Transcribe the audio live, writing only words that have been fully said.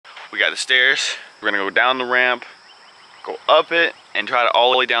We got the stairs. We're gonna go down the ramp, go up it, and try to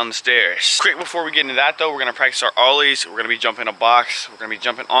ollie down the stairs. Quick before we get into that though, we're gonna practice our ollies. We're gonna be jumping a box. We're gonna be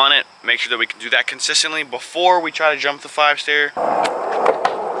jumping on it. Make sure that we can do that consistently before we try to jump the 5 stair.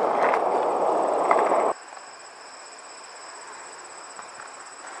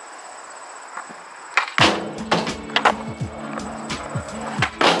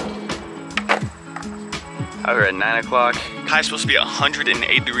 We're at 9 o'clock. High's supposed to be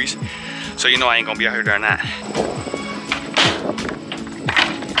 108 degrees, so you know I ain't gonna be out here during that.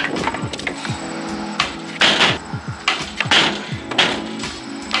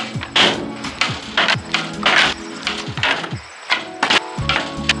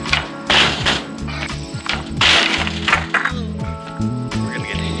 We're gonna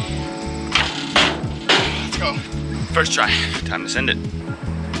get it. Let's go. First try. Time to send it.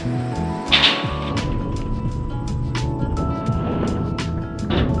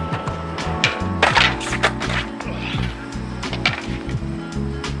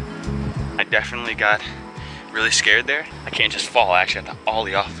 Definitely got really scared there. I can't just fall, I actually have to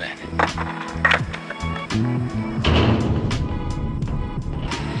ollie off it.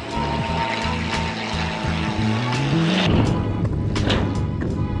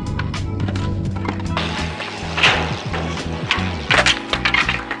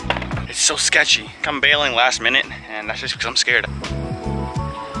 It's so sketchy. I'm bailing last minute, and that's just because I'm scared.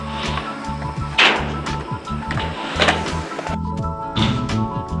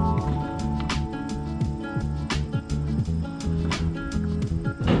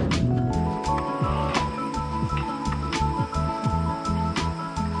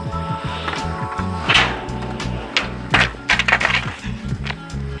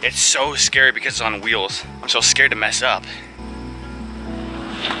 It's so scary because it's on wheels. I'm so scared to mess up.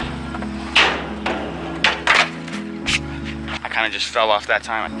 I kind of just fell off that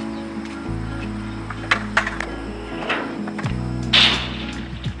time.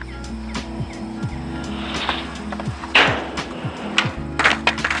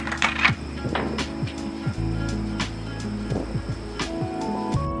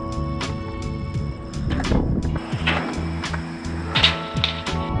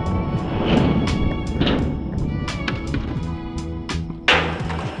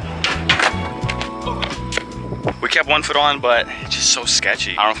 We kept one foot on, but it's just so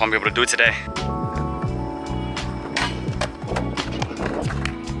sketchy. I don't know if I'm gonna be able to do it today.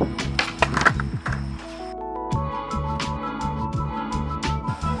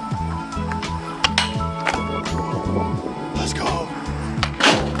 Let's go.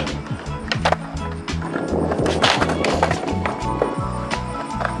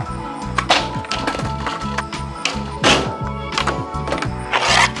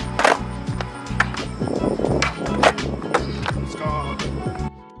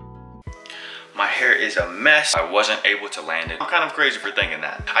 Is a mess. I wasn't able to land it. I'm kind of crazy for thinking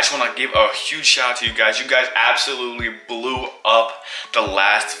that. I just want to give a huge shout out to you guys. You guys absolutely blew up the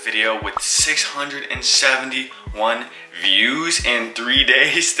last video with 671 views in 3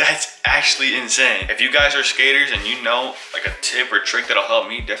 days. That's actually insane. If you guys are skaters and you know like a tip or trick that'll help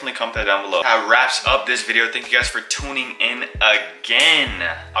me, definitely comment that down below. That wraps up this video. Thank you guys for tuning in again.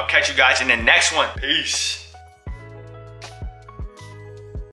 I'll catch you guys in the next one. Peace.